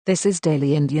This is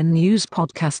Daily Indian News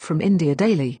Podcast from India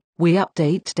Daily. We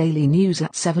update daily news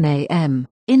at 7 a.m.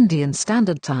 Indian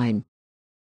Standard Time.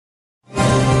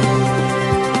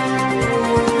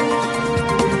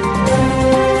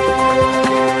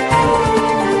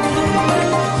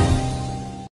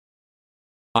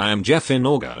 I am Jeff in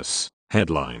August.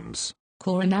 Headlines.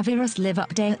 Coronavirus live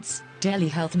updates. Delhi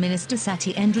Health Minister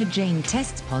Satyendra Jain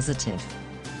tests positive.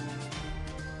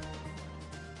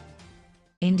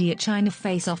 India-China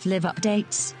face-off live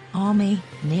updates. Army,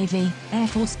 Navy, Air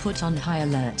Force put on high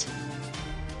alert.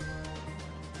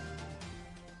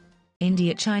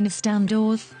 India-China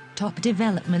standoff, top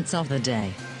developments of the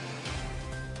day.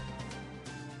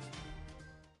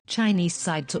 Chinese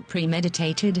side took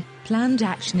premeditated, planned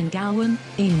action in Galwan,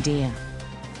 India.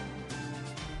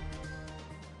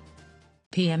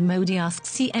 PM Modi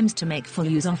asks CMs to make full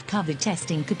use of COVID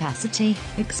testing capacity,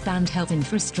 expand health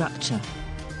infrastructure.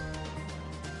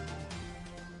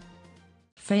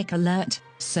 Fake alert,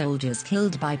 soldiers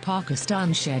killed by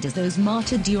Pakistan shared as those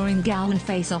martyred during Galwan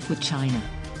face-off with China.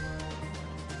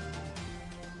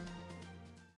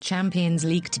 Champions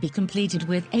League to be completed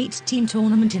with 8-team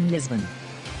tournament in Lisbon.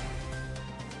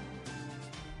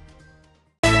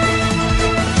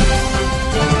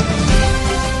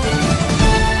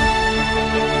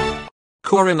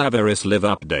 Coronavirus live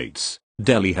updates.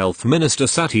 Delhi Health Minister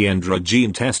Satyendra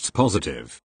Jain tests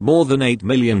positive. More than 8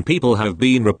 million people have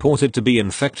been reported to be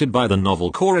infected by the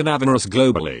novel coronavirus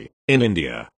globally. In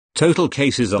India, total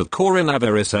cases of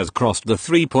coronavirus has crossed the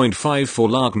 3.54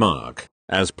 lakh mark,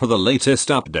 as per the latest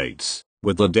updates,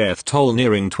 with the death toll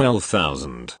nearing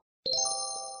 12,000.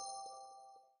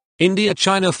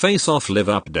 India-China face-off live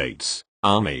updates.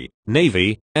 Army,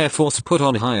 Navy, Air Force put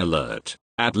on high alert.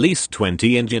 At least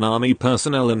 20 Indian Army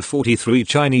personnel and 43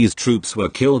 Chinese troops were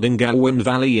killed in Galwan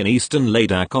Valley in eastern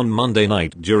Ladakh on Monday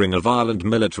night during a violent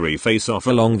military face-off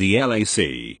along the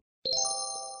LAC.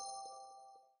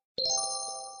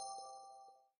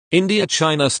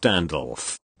 India-China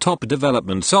standoff. Top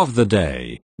developments of the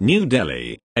day. New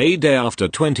Delhi, a day after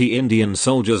 20 Indian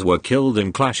soldiers were killed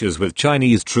in clashes with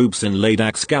Chinese troops in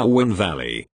Ladakh's Galwan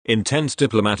Valley. Intense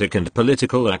diplomatic and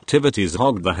political activities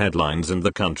hogged the headlines in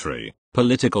the country.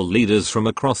 Political leaders from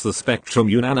across the spectrum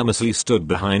unanimously stood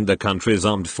behind the country's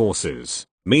armed forces.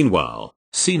 Meanwhile,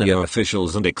 senior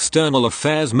officials and external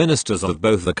affairs ministers of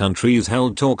both the countries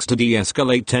held talks to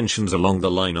de-escalate tensions along the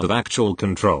line of actual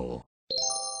control.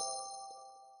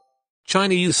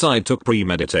 Chinese side took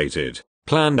premeditated,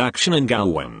 planned action in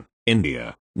Galwan,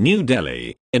 India. New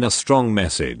Delhi, in a strong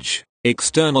message,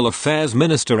 External Affairs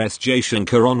Minister S.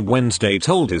 Jaishankar on Wednesday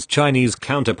told his Chinese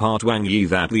counterpart Wang Yi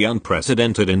that the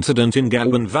unprecedented incident in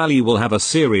Galwan Valley will have a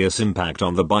serious impact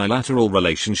on the bilateral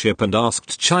relationship and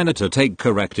asked China to take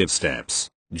corrective steps.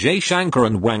 Jaishankar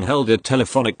and Wang held a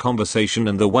telephonic conversation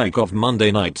in the wake of Monday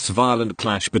night's violent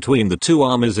clash between the two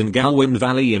armies in Galwan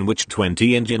Valley in which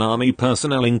 20 Indian Army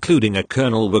personnel including a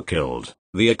colonel were killed.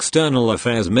 The External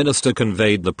Affairs Minister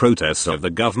conveyed the protests of the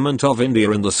Government of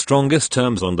India in the strongest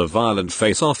terms on the violent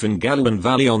face-off in Galwan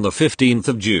Valley on the 15th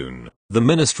of June, the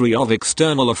Ministry of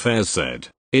External Affairs said.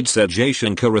 It said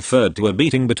Jaishankar referred to a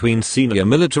meeting between senior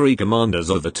military commanders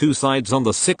of the two sides on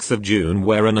the 6th of June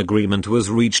where an agreement was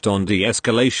reached on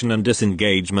de-escalation and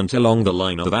disengagement along the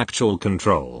line of actual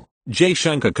control.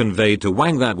 Jaishankar conveyed to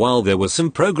Wang that while there was some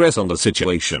progress on the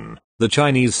situation, the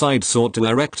Chinese side sought to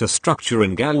erect a structure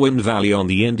in Galwan Valley on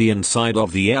the Indian side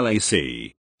of the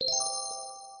LAC.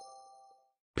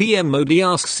 PM Modi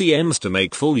asks CMs to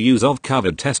make full use of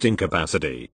COVID testing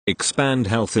capacity, expand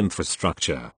health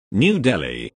infrastructure. New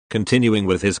Delhi, continuing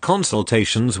with his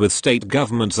consultations with state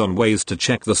governments on ways to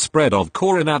check the spread of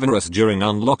coronavirus during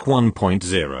Unlock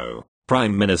 1.0.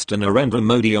 Prime Minister Narendra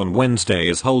Modi on Wednesday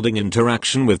is holding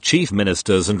interaction with chief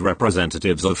ministers and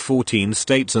representatives of 14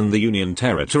 states and the Union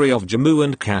Territory of Jammu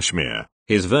and Kashmir.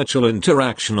 His virtual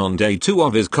interaction on day 2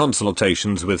 of his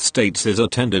consultations with states is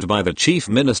attended by the chief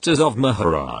ministers of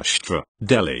Maharashtra,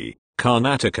 Delhi,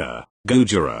 Karnataka,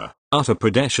 Gujarat, Uttar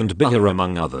Pradesh and Bihar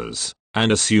among others,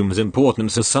 and assumes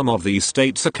importance as some of these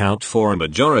states account for a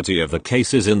majority of the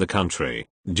cases in the country.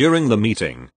 During the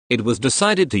meeting, it was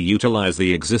decided to utilize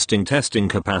the existing testing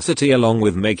capacity along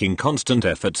with making constant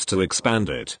efforts to expand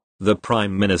it. The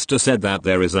Prime Minister said that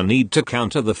there is a need to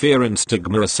counter the fear and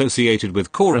stigma associated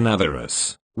with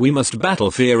coronavirus. We must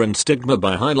battle fear and stigma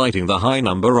by highlighting the high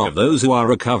number of those who are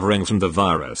recovering from the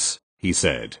virus, he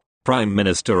said. Prime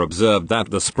Minister observed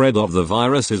that the spread of the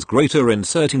virus is greater in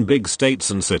certain big states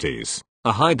and cities.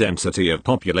 A high density of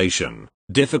population,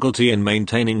 difficulty in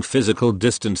maintaining physical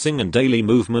distancing and daily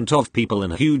movement of people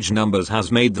in huge numbers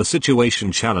has made the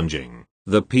situation challenging.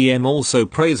 The PM also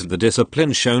praised the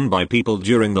discipline shown by people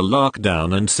during the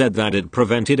lockdown and said that it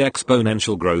prevented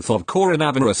exponential growth of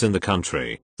coronavirus in the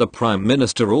country. The Prime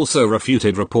Minister also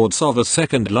refuted reports of a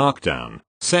second lockdown,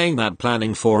 saying that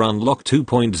planning for Unlock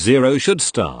 2.0 should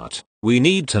start. We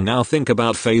need to now think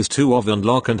about phase 2 of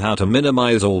Unlock and how to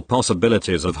minimize all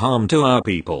possibilities of harm to our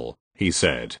people, he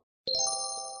said.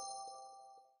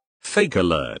 Fake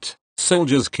alert.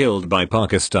 Soldiers killed by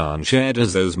Pakistan shared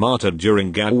as those martyred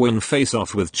during Galwan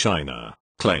face-off with China.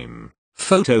 Claim.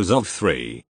 Photos of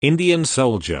 3 Indian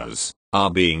soldiers are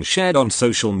being shared on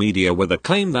social media with a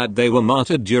claim that they were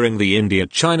martyred during the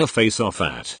India-China face-off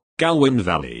at Galwan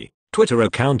Valley. Twitter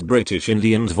account British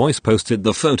Indians Voice posted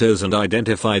the photos and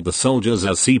identified the soldiers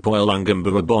as Sepoy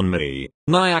Langamba Bonmi,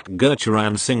 Nayak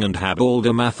Gurcharan Singh and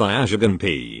Habalda Mathayajagan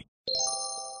P.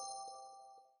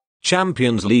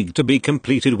 Champions League to be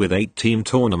completed with 8-team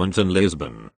tournament in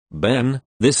Lisbon. Ben,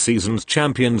 this season's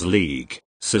Champions League,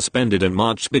 suspended in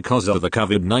March because of the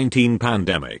COVID-19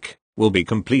 pandemic, will be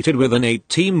completed with an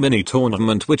 8-team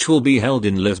mini-tournament which will be held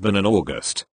in Lisbon in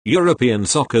August. European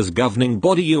soccer's governing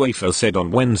body UEFA said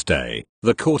on Wednesday,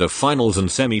 the quarter-finals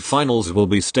and semi-finals will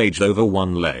be staged over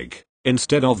one leg,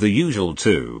 instead of the usual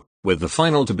 2, with the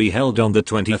final to be held on the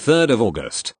 23rd of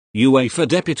August. UEFA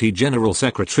Deputy General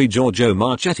Secretary Giorgio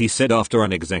Marchetti said after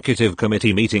an executive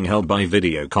committee meeting held by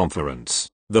video conference,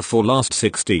 the 4 last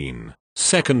 16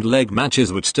 second leg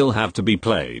matches which still have to be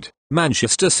played,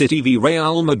 Manchester City v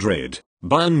Real Madrid,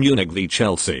 Bayern Munich v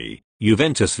Chelsea,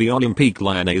 Juventus v Olympique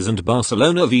Lyonnais and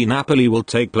Barcelona v Napoli will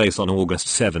take place on August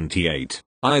 78,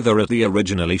 either at the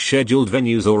originally scheduled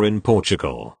venues or in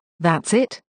Portugal. That's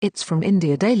it, it's from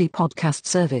India Daily Podcast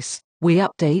Service. We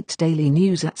update daily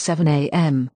news at 7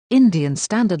 a.m. Indian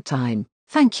Standard Time.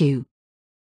 Thank you.